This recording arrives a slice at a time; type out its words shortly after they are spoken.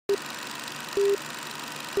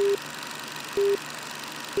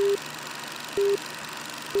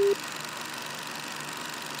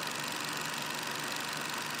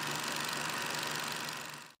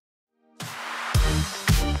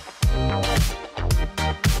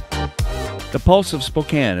The Pulse of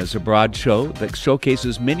Spokane is a broad show that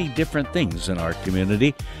showcases many different things in our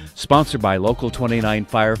community, sponsored by Local 29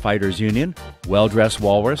 Firefighters Union, Well Dressed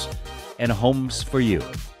Walrus, and Homes for You.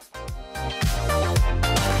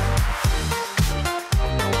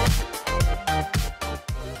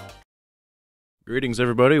 Greetings,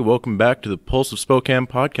 everybody. Welcome back to the Pulse of Spokane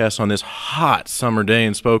podcast on this hot summer day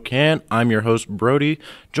in Spokane. I'm your host, Brodie,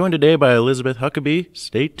 joined today by Elizabeth Huckaby.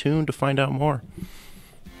 Stay tuned to find out more.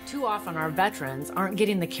 Too often our veterans aren't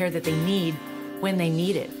getting the care that they need when they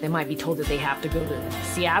need it. They might be told that they have to go to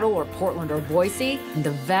Seattle or Portland or Boise.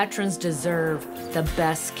 The veterans deserve the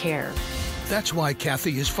best care. That's why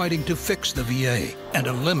Kathy is fighting to fix the VA and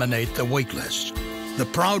eliminate the wait list. The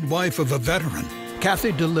proud wife of a veteran,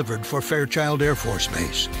 Kathy delivered for Fairchild Air Force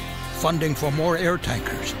Base. Funding for more air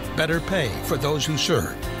tankers, better pay for those who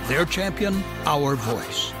serve. Their champion, our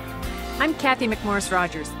voice. I'm Kathy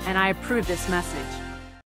McMorris-Rogers, and I approve this message.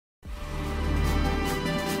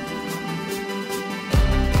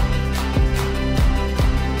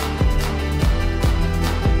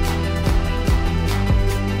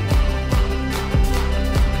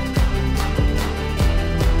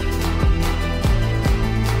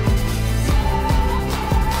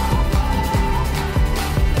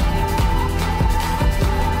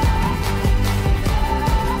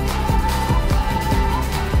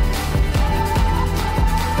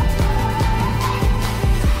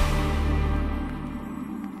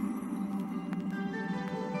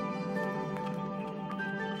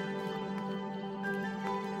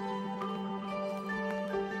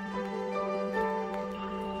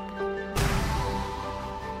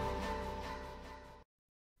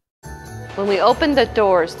 When we opened the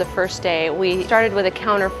doors the first day, we started with a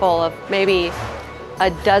counter full of maybe a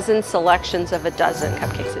dozen selections of a dozen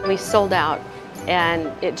cupcakes. We sold out, and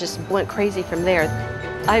it just went crazy from there.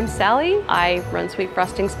 I'm Sally. I run Sweet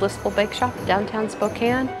Frosting's Blissful Bake Shop in downtown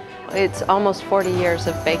Spokane. It's almost 40 years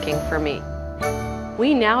of baking for me.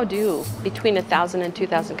 We now do between 1,000 and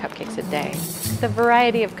 2,000 cupcakes a day. The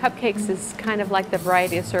variety of cupcakes is kind of like the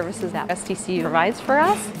variety of services that STCU provides for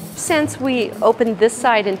us. Since we opened this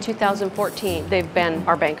site in 2014, they've been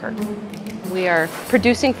our banker. We are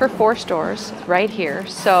producing for 4 stores right here,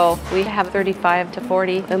 so we have 35 to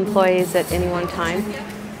 40 employees at any one time.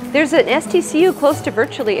 There's an STCU close to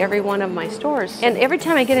virtually every one of my stores, and every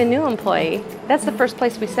time I get a new employee, that's the first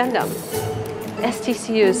place we send them.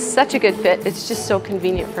 STCU is such a good fit. It's just so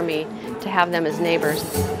convenient for me to have them as neighbors.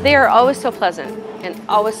 They are always so pleasant and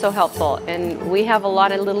always so helpful, and we have a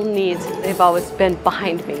lot of little needs. They've always been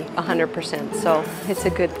behind me 100%, so it's a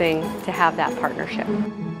good thing to have that partnership.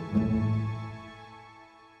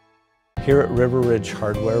 Here at River Ridge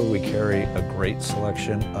Hardware, we carry a great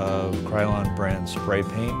selection of Krylon brand spray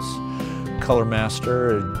paints, Color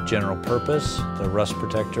Master, general purpose, the Rust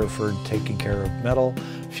Protector for taking care of metal,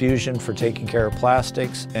 Fusion for taking care of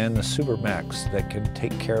plastics, and the Super Max that can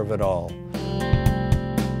take care of it all.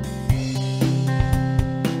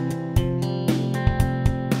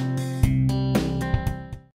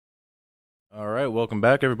 All right, welcome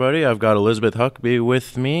back, everybody. I've got Elizabeth Huckaby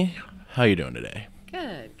with me. How you doing today?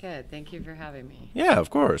 Good, good. Thank you for having me. Yeah, of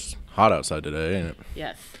course. Hot outside today, ain't it?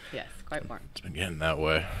 Yes, quite warm. It's been getting that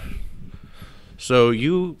way. So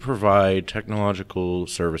you provide technological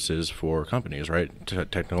services for companies, right?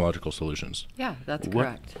 Technological solutions. Yeah, that's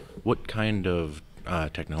correct. What kind of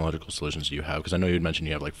technological solutions do you have? Because I know you'd mentioned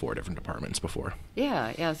you have like 4 different departments before.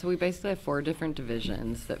 Yeah. So we basically have 4 different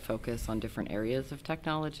divisions that focus on different areas of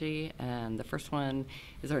technology. And the first one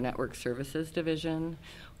is our network services division.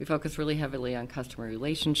 We focus really heavily on customer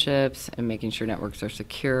relationships and making sure networks are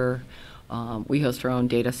secure. We host our own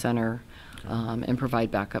data center. And provide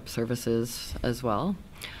backup services as well.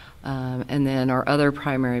 And then our other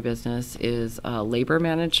primary business is labor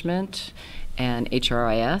management and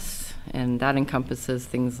HRIS, and that encompasses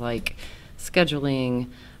things like scheduling,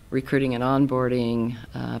 recruiting and onboarding,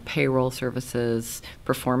 payroll services,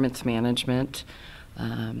 performance management.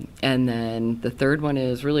 And then the third one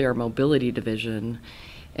is really our mobility division,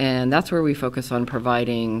 and that's where we focus on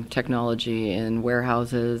providing technology in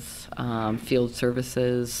warehouses, field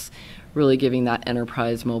services, really giving that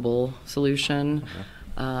enterprise mobile solution.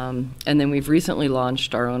 Okay. And then we've recently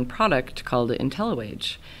launched our own product called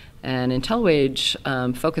IntelliWage. And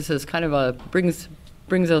IntelliWage focuses kind of brings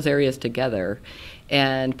those areas together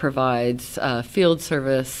and provides field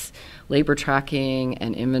service, labor tracking,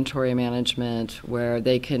 and inventory management where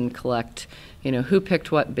they can collect, who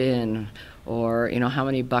picked what bin, or, how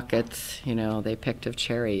many buckets, they picked of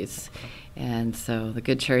cherries. And so the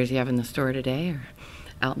good cherries you have in the store today are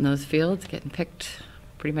out in those fields getting picked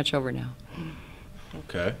pretty much over now.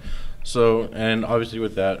 Okay. So, and obviously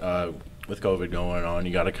with that, with COVID going on,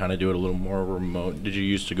 you got to kind of do it a little more remote. Did you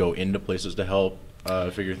used to go into places to help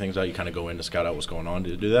figure things out? You kind of go in to scout out what's going on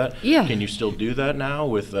to do that? Yeah. Can you still do that now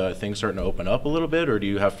with things starting to open up a little bit, or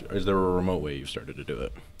is there a remote way you've started to do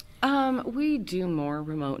it? We do more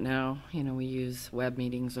remote now. We use web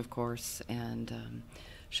meetings, of course, and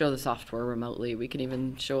show the software remotely. We can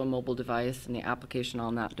even show a mobile device and the application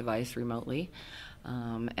on that device remotely,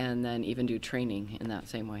 and then even do training in that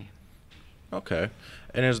same way. Okay.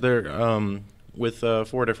 And is there, with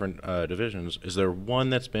 4 different divisions, is there one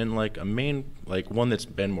that's been like a main, like one that's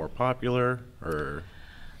been more popular, or?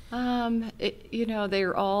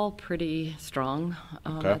 They're all pretty strong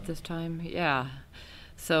at this time. Yeah.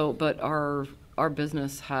 So, but our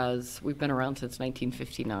business we've been around since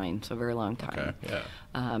 1959, so a very long time. Okay,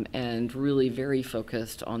 yeah. And really very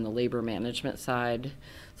focused on the labor management side,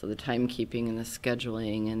 so the timekeeping and the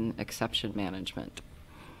scheduling and exception management.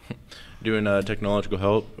 Doing technological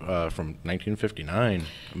help from 1959.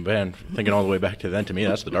 Man, thinking all the way back to then, to me,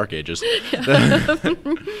 that's the dark ages.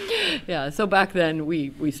 Yeah, so back then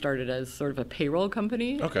we started as sort of a payroll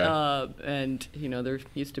company. Okay. And, there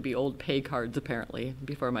used to be old pay cards, apparently,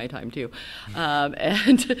 before my time, too.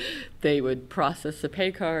 And they would process the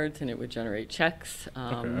pay cards, and it would generate checks.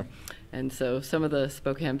 Okay. And so some of the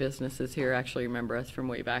Spokane businesses here actually remember us from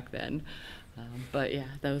way back then. But yeah,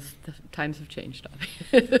 the times have changed.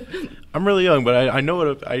 I'm really young, but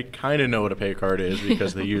I kind of know what a pay card is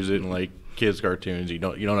because they use it in like kids' cartoons. You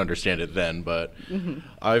don't understand it then, but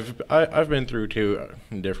I've been through 2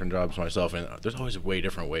 different jobs myself, and there's always way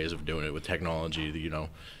different ways of doing it with technology.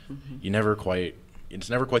 You never quite.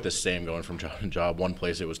 It's never quite the same going from job to job. One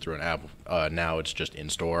place it was through an app. Now it's just in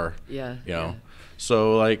store. Yeah. Yeah.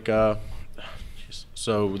 So like.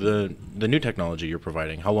 So the new technology you're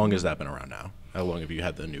providing, how long has that been around now? How long have you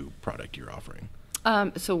had the new product you're offering?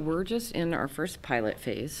 So we're just in our first pilot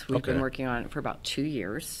phase. We've been working on it for about 2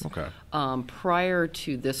 years. Okay. Prior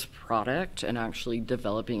to this product and actually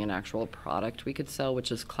developing an actual product we could sell,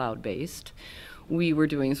 which is cloud-based, we were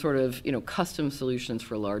doing sort of, custom solutions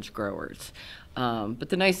for large growers. But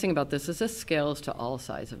the nice thing about this is this scales to all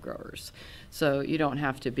size of growers. So you don't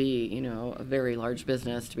have to be, a very large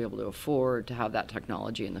business to be able to afford to have that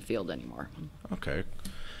technology in the field anymore. Okay.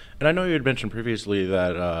 And I know you had mentioned previously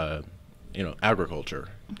that, agriculture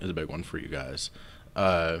is a big one for you guys.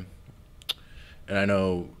 And I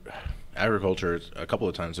know agriculture, a couple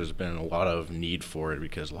of times there's been a lot of need for it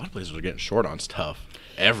because a lot of places are getting short on stuff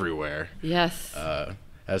everywhere. Yes.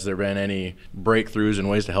 Has there been any breakthroughs and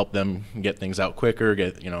ways to help them get things out quicker,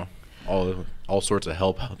 get, all sorts of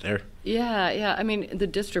help out there? Yeah. I mean, the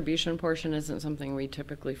distribution portion isn't something we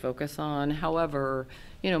typically focus on. However,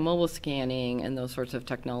 mobile scanning and those sorts of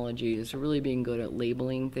technologies are really being good at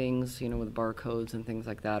labeling things, with barcodes and things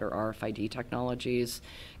like that, or RFID technologies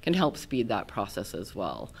can help speed that process as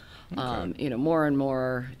well. Okay. More and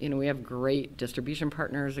more, we have great distribution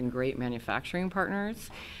partners and great manufacturing partners.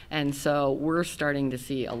 And so we're starting to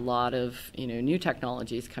see a lot of, new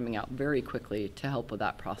technologies coming out very quickly to help with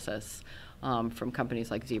that process from companies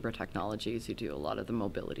like Zebra Technologies who do a lot of the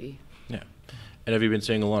mobility. Yeah. And have you been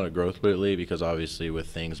seeing a lot of growth lately? Because obviously with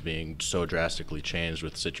things being so drastically changed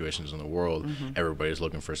with situations in the world, everybody's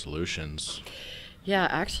looking for solutions. Yeah,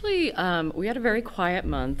 actually, we had a very quiet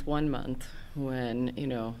month, 1 month, when,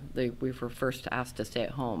 we were first asked to stay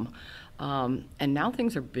at home. And now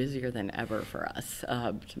things are busier than ever for us,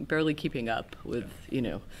 barely keeping up with,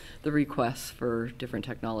 the requests for different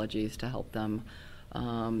technologies to help them. A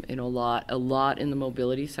lot in the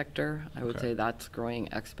mobility sector. I would say that's growing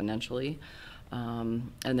exponentially.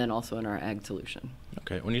 And then also in our ag solution.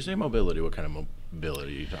 Okay. When you say mobility, what kind of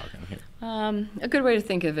mobility are you talking here? A good way to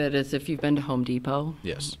think of it is if you've been to Home Depot.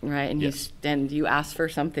 Yes. Right? And you ask for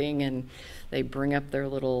something and they bring up their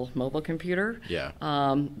little mobile computer. Yeah.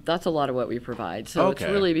 That's a lot of what we provide. So it's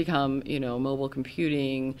really become, mobile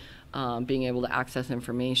computing, being able to access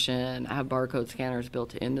information, have barcode scanners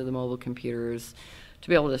built into the mobile computers to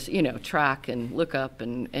be able to, track and look up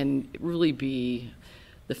and really be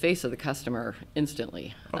the face of the customer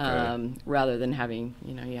instantly, rather than having,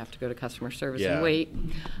 you have to go to customer service and wait.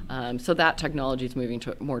 So that technology is moving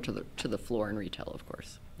more to the floor in retail, of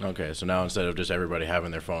course. Okay, so now instead of just everybody having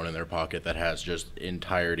their phone in their pocket that has just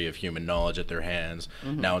entirety of human knowledge at their hands,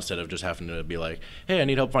 now instead of just having to be like, hey, I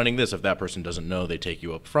need help finding this, if that person doesn't know, they take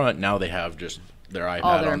you up front. Now they have just their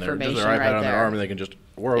iPad on their arm, and they can just,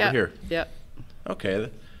 we're over here. Yep. Okay.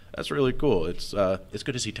 That's really cool. It's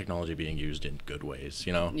good to see technology being used in good ways,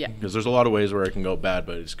 you know? Yeah. Because there's a lot of ways where it can go bad,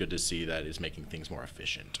 but it's good to see that it's making things more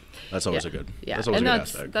efficient. That's always that's always a good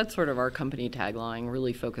aspect. That's sort of our company tagline,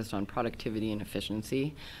 really focused on productivity and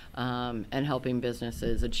efficiency, and helping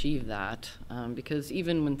businesses achieve that. Because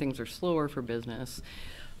even when things are slower for business,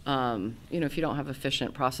 if you don't have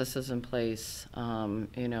efficient processes in place,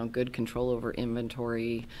 good control over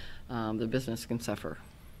inventory, the business can suffer.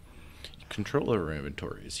 Control over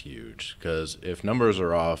inventory is huge, because if numbers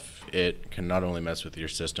are off, it can not only mess with your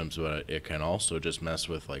systems, but it can also just mess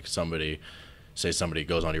with, like, somebody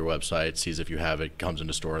goes on your website, sees if you have it, comes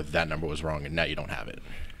into store, that number was wrong, and now you don't have it.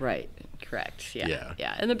 Right, correct, yeah.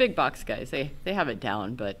 And the big box guys, they have it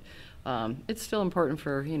down, but it's still important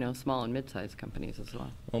for, small and mid-sized companies as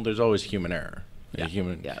well. Well, there's always human error. We're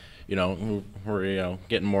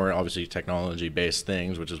getting more obviously technology-based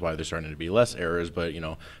things, which is why there's starting to be less errors. But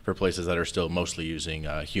for places that are still mostly using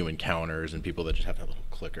human counters and people that just have a little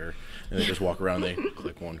clicker and they just walk around, they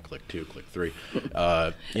click 1, click 2, click 3.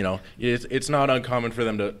 It's not uncommon for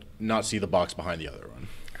them to not see the box behind the other one.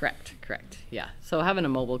 Correct. Yeah. So having a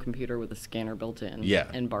mobile computer with a scanner built in,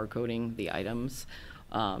 and barcoding the items,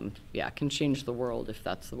 can change the world if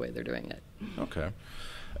that's the way they're doing it. Okay.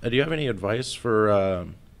 Do you have any advice for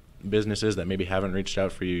businesses that maybe haven't reached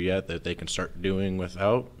out for you yet that they can start doing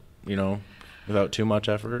without too much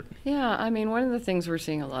effort? Yeah, I mean, one of the things we're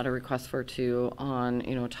seeing a lot of requests for too on,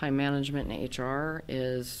 time management and HR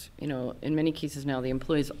is, in many cases now the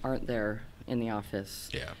employees aren't there in the office,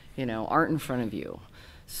 aren't in front of you.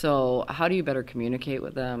 So how do you better communicate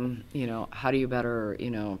with them? How do you better,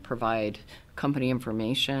 provide company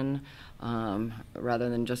information rather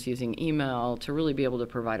than just using email, to really be able to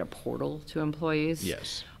provide a portal to employees?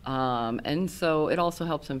 Yes. And so it also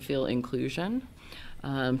helps them feel inclusion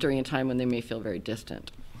during a time when they may feel very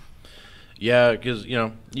distant. Yeah, because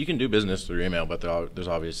you can do business through email, but there's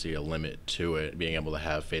obviously a limit to it. Being able to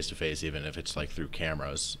have face-to-face, even if it's like through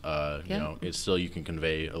cameras, it's still, you can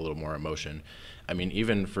convey a little more emotion. I mean,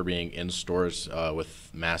 even for being in stores with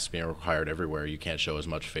masks being required everywhere, you can't show as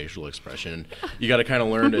much facial expression. You got to kind of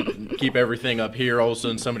learn to keep everything up here. All of a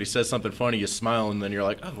sudden, somebody says something funny, you smile, and then you're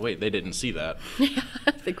like, oh, wait, they didn't see that. Yeah,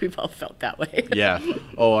 I think we've all felt that way. Yeah.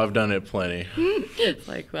 Oh, I've done it plenty. It's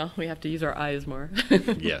like, well, we have to use our eyes more.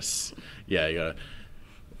 Yes. Yeah, you got to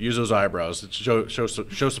use those eyebrows. Show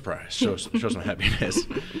surprise. Show some happiness.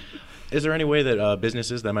 Is there any way that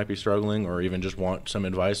businesses that might be struggling or even just want some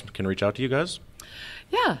advice can reach out to you guys?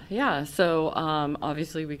 Yeah. So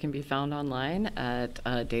obviously we can be found online at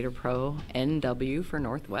DataProNW for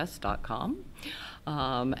Northwest.com.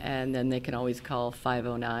 And then they can always call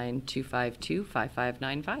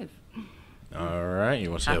 509-252-5595. All right. You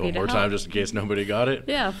want to say it one more time just in case nobody got it?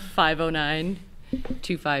 Yeah,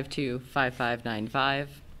 509-252-5595,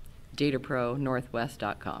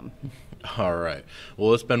 DataProNorthwest.com. All right.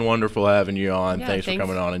 Well, it's been wonderful having you on. Thanks for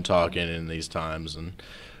coming on and talking in these times, and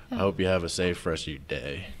I hope you have a safe rest of your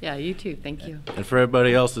day. Yeah, you too. Thank you. And for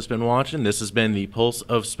everybody else that's been watching, this has been the Pulse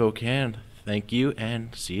of Spokane. Thank you,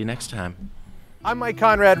 and see you next time. I'm Mike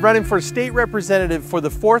Conrad, running for state representative for the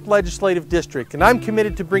 4th Legislative District, and I'm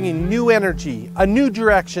committed to bringing new energy, a new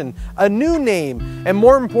direction, a new name, and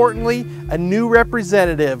more importantly, a new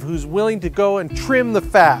representative who's willing to go and trim the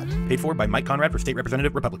fat. Paid for by Mike Conrad for State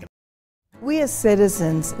Representative, Republican. We as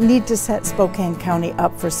citizens need to set Spokane County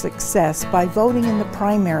up for success by voting in the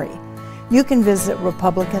primary. You can visit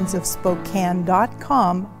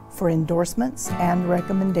republicansofspokane.com for endorsements and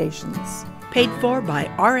recommendations. Paid for by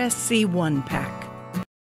RSC One Pack.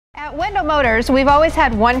 At Window Motors, we've always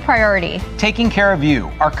had one priority: taking care of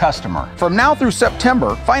you, our customer. From now through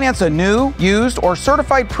September, finance a new, used, or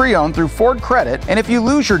certified pre-owned through Ford Credit, and if you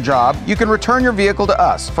lose your job, you can return your vehicle to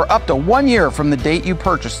us for up to 1 year from the date you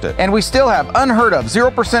purchased it. And we still have unheard of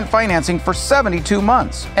 0% financing for 72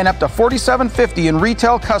 months, and up to $4,750 in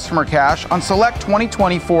retail customer cash on select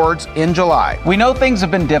 2020 Fords in July. We know things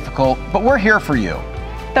have been difficult, but we're here for you.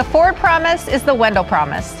 The Ford promise is the Wendell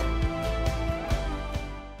promise.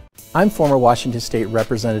 I'm former Washington State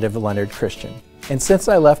Representative Leonard Christian, and since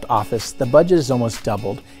I left office, the budget has almost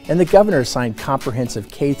doubled, and the governor signed comprehensive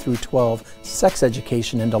K-12 sex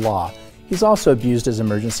education into law. He's also abused his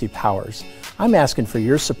emergency powers. I'm asking for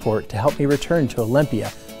your support to help me return to Olympia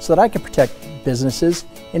so that I can protect businesses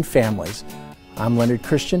and families. I'm Leonard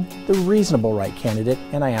Christian, the reasonable right candidate,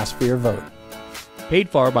 and I ask for your vote. Paid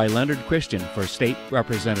for by Leonard Christian for State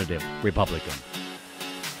Representative, Republican.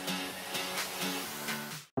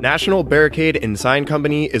 National Barricade and Sign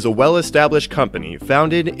Company is a well-established company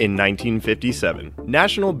founded in 1957.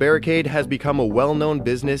 National Barricade has become a well-known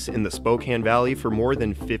business in the Spokane Valley for more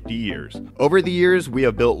than 50 years. Over the years, we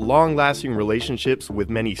have built long-lasting relationships with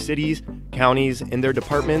many cities, counties, and their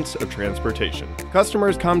departments of transportation.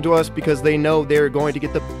 Customers come to us because they know they are going to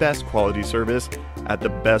get the best quality service at the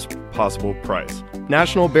best possible price.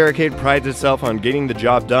 National Barricade prides itself on getting the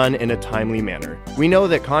job done in a timely manner. We know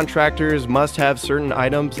that contractors must have certain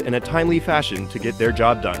items in a timely fashion to get their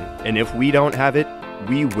job done, and if we don't have it,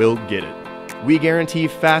 we will get it. We guarantee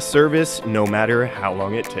fast service no matter how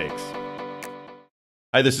long it takes.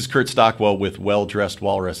 Hi, this is Kurt Stockwell with Well Dressed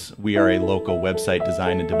Walrus. We are a local website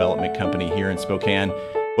design and development company here in Spokane.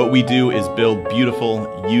 What we do is build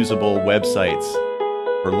beautiful, usable websites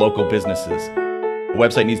for local businesses. A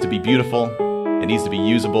website needs to be beautiful, it needs to be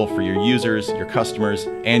usable for your users, your customers,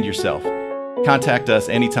 and yourself. Contact us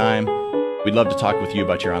anytime. We'd love to talk with you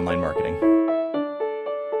about your online marketing.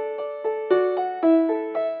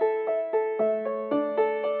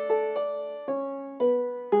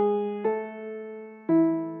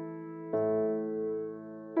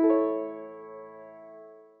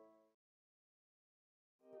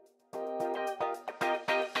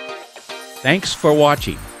 Thanks for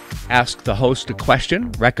watching. Ask the host a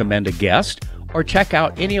question, recommend a guest, or check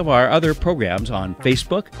out any of our other programs on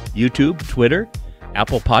Facebook, YouTube, Twitter,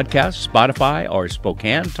 Apple Podcasts, Spotify, or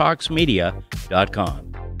SpokaneTalksMedia.com.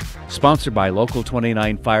 Sponsored by Local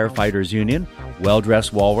 29 Firefighters Union, Well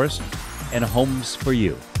Dressed Walrus, and Homes for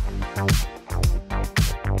You.